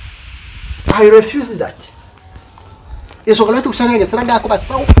sisimola I refuse that. Ensonga lwaki kukyano yange siragaako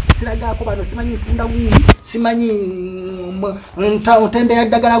basawo siragaako bano simanyi ntunda gundi simanyi ntembe ya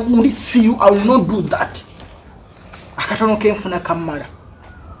ddagala gundi I will not do that. Akatono kenfuna kamala.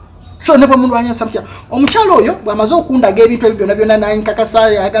 So nebo mundu anyansa mutya omukyalo oyo bwamaze okundaga ebintu ebyo byonna nankakasa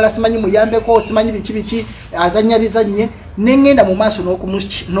ayagala simanyi muyambeko simanyi biki azanya bizanye nengenda mu maaso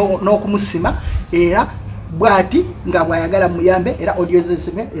n'okumusima era bwati nga bwayagala muyambe era audio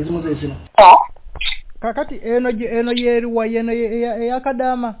zesime ezimu kakati eno yeruwa yeno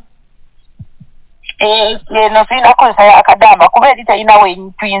eyakadama no sina kozesa yakadama kuba eri talinawe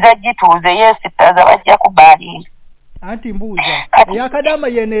tuyinza gituuze yesitaza bajja kubalinda. Anti mbuuza yakadama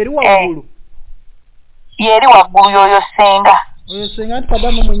yene eri waggulu? Yeri waggulu yoyo senga. Oyo senga anti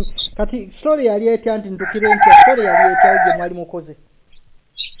kadama mwenye kati story yali etya anti ntukire ntya story yali etya gye mwali mukoze?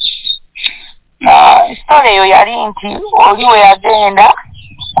 Story eyo yali nti oli we yagenda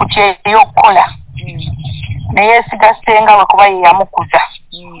ku kyeyokkola naye siga senga we kuba ye yamukuza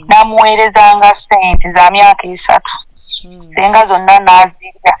namuweerezanga ssente za myaka 3 senga zonna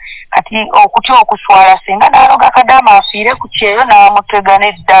n'azirya kati okutya okuswala senga n'aloga kadama afiire ku kyeyo n'amutega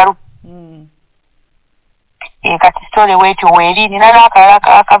n'eddalu. Kati story weetyo weeri nina n'akalala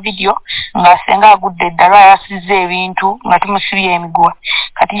aka video nga senga agudde eddalu ayasizza ebintu nga tumusibye emiguwa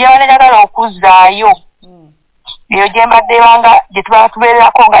kati gy'abadde njagala okuzzaayo eyo gye mbadde banga gye tuba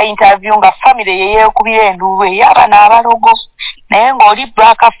tubeererako nga interview nga family ye yeekubira enduulu ey'abaana abalogo naye ng'oli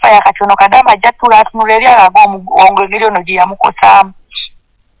black fire kati ono kadama ajja ttula atunula eri alaga engeri ono gye yamukosaamu.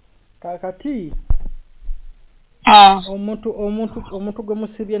 Kakati omuntu gwe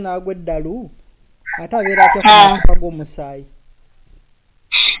musibye n'agwa eddalu ate abeera atya ku macupa g'omusaayi?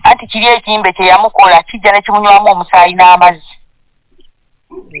 Anti kiri ekiyimbe kye yamukola kijja ne kimunywamu omusaayi n'amazzi.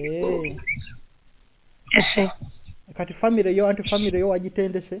 Kati family yo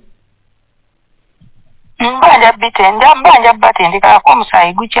wagitendese? Mbanja batendekako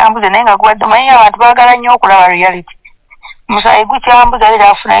omusaayi gukyambuze naye nga gubadde manyi abantu baagala nnyo okulaba reality. Omusaayi gukyambuze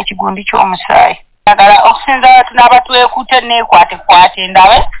era afuna ekigundi ky'omusaayi. Agala okusinza n'abatwekute neekwatekwate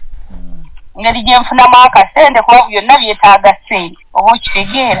ndabe ngeri gye nfunamu akasente kuba byonna byetaaga ssente oba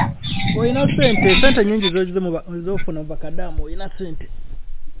okitegeera. Olina sente nyingi z'ofuna mu bakadamu olina sente?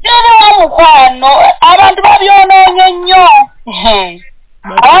 Era mukwano abantu babyonoonye nnyo.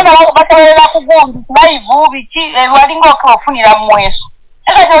 Abaana bateberera ku gundi live biki walinga okufunira mu mweso.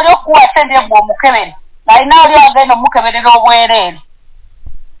 Era gy'oli okuwa ssente bwe omukebere alina oli agenda omukeberera obwereere.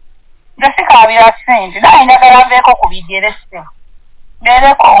 Nga sikaabira ssente naye njagala nveeko ku bigere ssente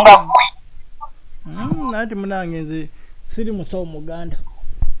mbeereko nga ggwe. Nati munange nze siri musawo Muganda.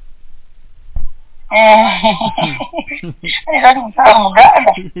 Era musawo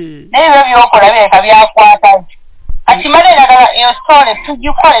Muganda naye ebyo byokola bireka byakwata akimale njagala eyo story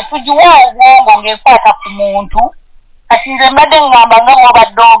tugikole tugiwa obwongo ng'ekwata ku muntu kati nze mbadde ngamba nga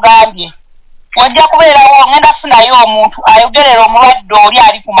bw'obadde ogambye wajja kubeerawo ngenda funayo omuntu ayogerera omulwadde oli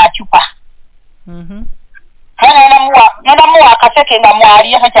ali ku macupa ngenda muwa akaseke nga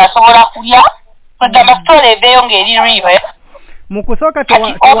mwaliye takyasobola kulya kudama story eveeyo ng'eri riiwe mu kusooka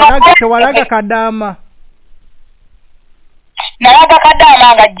tewalaga kadama? Nalaga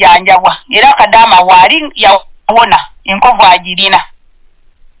kadama nga jjanjabwa era kadama waali yawona enkovu agirina.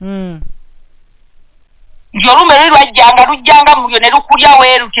 Nti olume lujjanga mulyo ne lukulya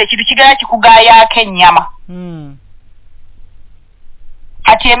weeru kyekintu kigenda kikugaayako ennyama.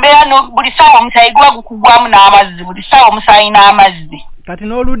 Kati embeera buli ssaawa omusaayi guba gukugwamu n'amazzi buli ssaawa omusaayi n'amazzi. Kati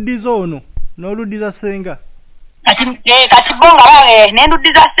n'oluddiza ono n'oluddiza senga? Kati bo nga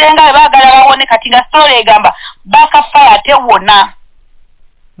n'enduddiza senga we baagala bawone kati nga story egamba bakafaya tewona.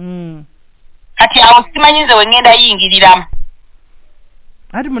 Kati awo simanyi nze we ngenda yingiriramu.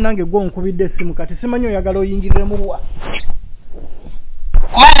 Ati munange gwe onkubidde essimu kati simanyi oyagala oyingiriremu wa?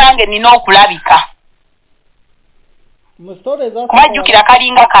 Kuba nange nina okulabika. Kubajjukira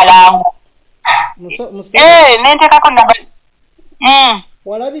kalinga kalango. Nenteekako naba.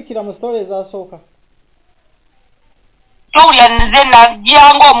 Walabikira mu story ezasooka? Towulya nze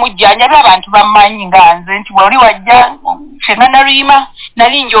najjanga omujjanjabi abantu bammanyi nga nze nti bw'oli wajja fenna naluyima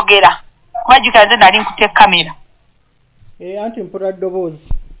nali njogera kubajjukira nze nali nkutte kamera. Anti mpula ddoboozi.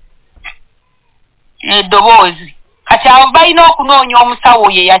 Eddoboozi kati abo balina okunoonya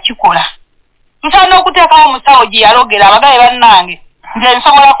omusawo ye yakikola. Nsaana okuteekawo omusawo gye yalogera abagabe bannange nze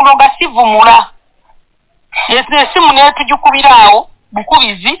nsobola kuloga sivumula. Essimu naye tugikubiraawo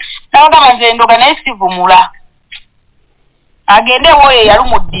bukubizi nabagamba nze ndoga naye sivumula. Agende woye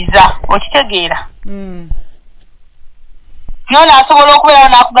yalumuddiza okitegeera. Nona asobola okubeera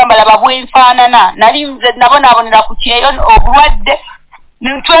n'akugamba laba bwenfaanana nali nze nabonaabonera ku kyeyo obulwadde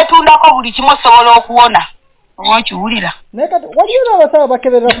twetundako buli kimu osobola okuwona oba okiwulira. Naye kati waliyo n'abasawo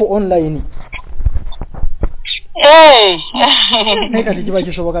bakeberera ku online? Naye kati kiba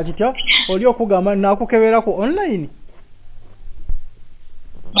kisoboka kitya oli okugamba naakukebera ku online?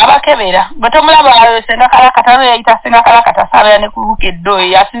 Abakebera bwe tomulaba senga kalakata no yayita senga kalakata saabera ne kubuka eddoyo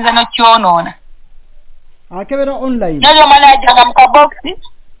yasinza n'okyonoona. Akebera online? Nalyo mwana ajjanga mu kaboksi.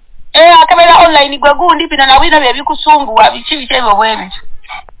 Akebera online gwe gundi bino na bino bye bikusunguwa biki ebyo bwebyo.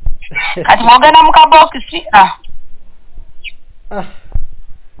 Kati mwogenda mu kaboksi.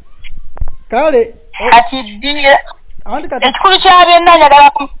 Kale kati ddire ekikulu kya byonna njagala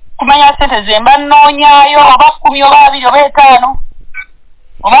kumanya ssente ze mba nnoonyaayo oba 10 oba 2 oba 5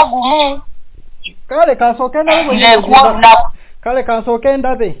 oba gumu kale kansooke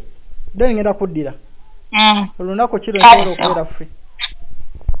ndabe then ngenda kuddira olunaku kiro okubeera free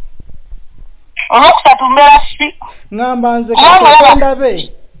olwokusatu mbeera free ngamba nze kansooke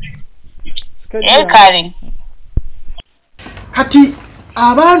ndabe kale kati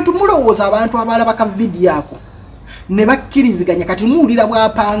abantu mulowooza abantu abalaba ka vidiyo ako ne bakkiriziganya kati muwulira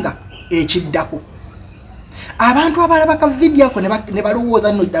bwapanga ekiddako abantu abalaba ka vidiyo ako ne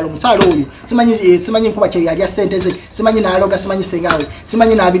balowooza nno ddala omukyalo oyo simanyi nkuba kye yalya ssente ze simanyi n'aloga simanyi sengaawe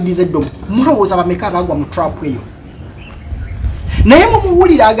simanyi n'abiddiza eddomo mulowooza bameka abagwa mu trap eyo naye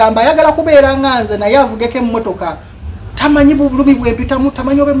mumuwulira agamba ayagala kubeera nga nze naye avugeko emmotoka tamanyi bulumi bwempitamu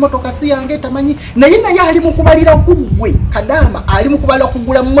tamanyi oba emmotoka si yange tamanyi naye ali mu kubalira kuggwe kadaama ali mu kubala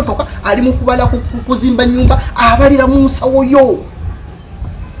kugula mmotoka ali mu kubala kuzimba nnyumba abalira mu nsawo yo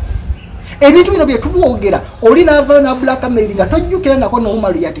ebintu bino bye tubwogera oli n'ava na blackmail nga tojjukira nako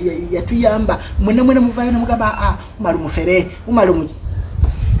n'obumalu yatuyamba mwene muvaayo nemugamba umalu mufere umalu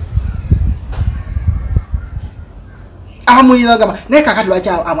amuyiragama naye kakati lwaki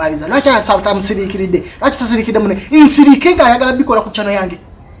amwabiza lwaki tamusiriikiridde lwaki tasiriikidde mune nsiriike ng'ayagala bikola ku chano yange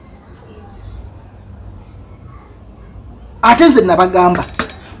ate nze nabagamba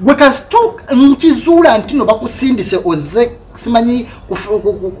gwe kasito nkizuula nti no bakusindise ozze simanyi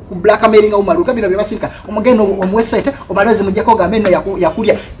ku blackmail nga umaluka bino byebasika omugendo omuwe sente omalezi mujjako gambe no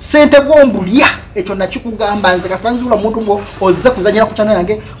yakulya sente bwombulya ekyo nakikugamba nze kasita nzuula muntu ngo ozze kuzanyira ku chano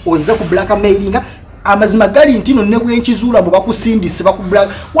yange ozze ku blackmail nga amazima gali ntino ne bwenkizuula bwe bakusindise bakubula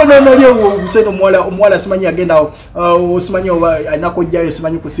wanonali obusente omuwala simanyi agenda simanyi anakojjayo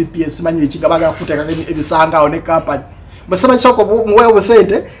simanyi ku CPS simanyi ekigabagala kuteeka ebisanga awo ne kampani basaba chako muwe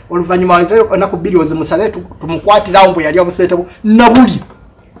obusente oluvannyuma onaku billions musabe tumukwatirawo mbwe yali obusente nabuli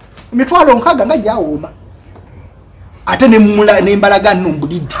emitwalo nkaga nga jawooma ate nembalaga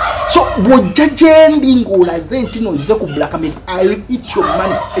nombulidde so bwojja gyendi ng'olaze nti nozze ku blackmail I'll eat your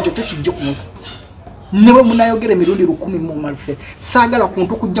money ekyo tekijja ku nsi newe munayogera emirundi 10 mu malfe sagala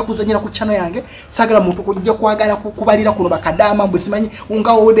kuntu kujja kuzanyira ku chano yange sagala muntu kujja kwagala kubalira kuno bakadama mbwe simanyi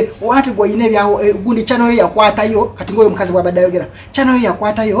unga ode wati gwa ine bya gundi chano yo yakwatayo kati ngoyo mukazi wa badayogera chano yo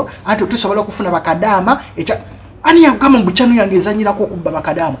yakwatayo ati tusobola kufuna bakadama ani yakama mbu chano yange zanyira ko kubba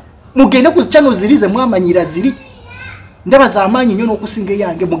bakadama mugende ku chano zilize mwamanyira ziri ndaba za amanyi nyono okusinga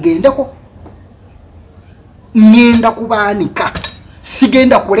yange mugendeko nyenda kubanika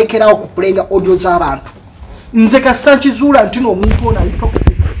sigenda kulekerawo kupulenga audio z'abantu nze kasankizuula ntino omuntu ono ali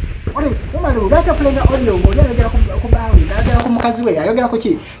toxic ole omalo lwaki pulenga audio ng'oli ayogera ku baawe ayogera ku mukazi we ayogera ku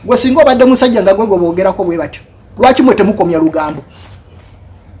ki gwe singa obadde musajja nga gwe boogerako bwe batyo lwaki mwe temukomya lugambo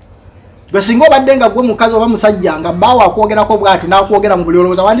gwe singa obadde nga gwe mukazi oba musajja nga baawe akwogerako bw'atyo n'akwogera mu buli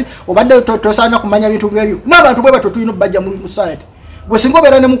olowooza wandi obadde tosaana kumanya bintu ng'ebyo n'abantu bwe batyo tulina obbajja mu society gwe singa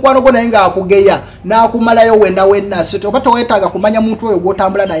obeera ne mukwano gwo naye ng'akugeya n'akumalayo wenna site oba tewetaaga kumanya muntu oyo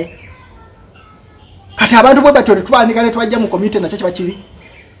gw'otambula naye kati abantu bwe batyo tetwanika ne tubajja mu community nakyo kiba kibi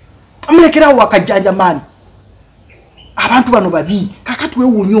mulekerawo wakajjanja maani abantu bano babi kakati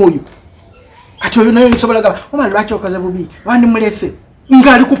weewuunya oyo kati oyo naye nsobola gaba omala lwaki okaze bubi wandi mulese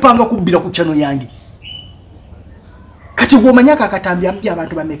ng'ali kupanga kubbira ku chano yange kati gw'omanyako akatambi ambi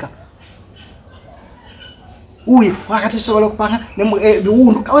abantu bameka uye wakati sobola kupanga ne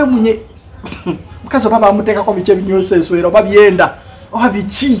biwundu kawe munye mukazi baba amuteka ko biche binyose eswera oba byenda oba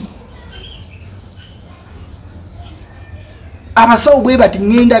bichi abasawo bwe bati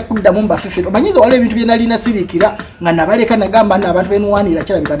ngenda kudda mu mbafefe omanyiza wale ebintu bye nalina sirikira nga nabaleka nagamba n'abantu benwanira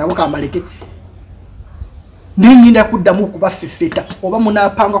kirabika nabo kamaleke ninginda kudda mu kubafefeta oba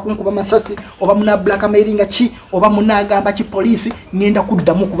munapanga kunkuba masasi oba muna blackmailing chi oba munagamba ki police ngenda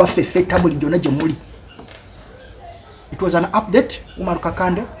kudda mu kubafefeta buli jona je muli. It was an update. Umaru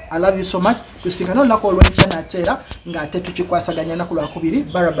Kakande, I love you so much. Tusingano lako olwencha na atera nga ate tukikwasaganya na kulwa kubiri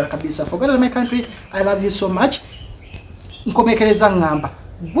barabara kabisa. For God and my country, I love you so much. Nkomekereza ngamba.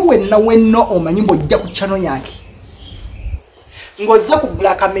 Gwe na wenno omanyimbo jja ku channel yange. Ngoze ku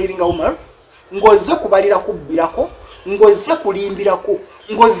blackmailing nga Umaru, ngoze kubalira kubbirako, ngoze kulimbirako,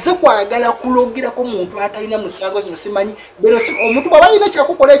 ngoze kwagala kulogirako muntu atalina musango zino simanyi. Bero omuntu baba alina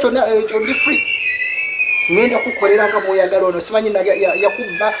kyakukola ekyo ndi free. Ngenda kukolera nga moyagala ono simanyi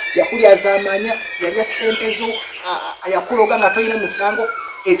yakubba yakulya zamanya yalya sente zo yakuloga nga toyina musango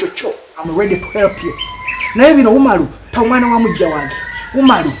ekyo kyo. I'm ready to help you. Naye bino Umaru tamwana wa mujja wange.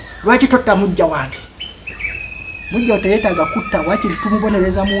 Umaru lwaki totta mujja wange. Mujja otayetaga kutta wakiri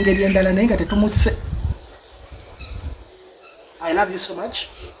tumubonereza mu ngeri endala naye nga tetumuse. I love you so much.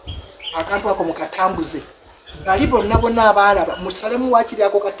 akantu ako mukatambuze bali bonna abalaba musalemu wakiri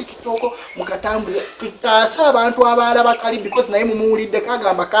ako ka TikTok mukatambuze tutaasa abantu abalaba kali because naye mumuwulidde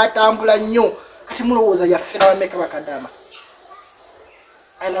kagamba katambula nnyo kati mulowooza yaffera bameka bakadama.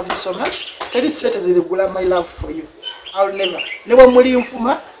 I love you so much. Teri sente zirigula my love for you. I will never. Never muli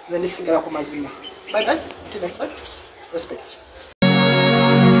nfuma, then nisigala ku mazima. Bye bye. Until next time. Respect.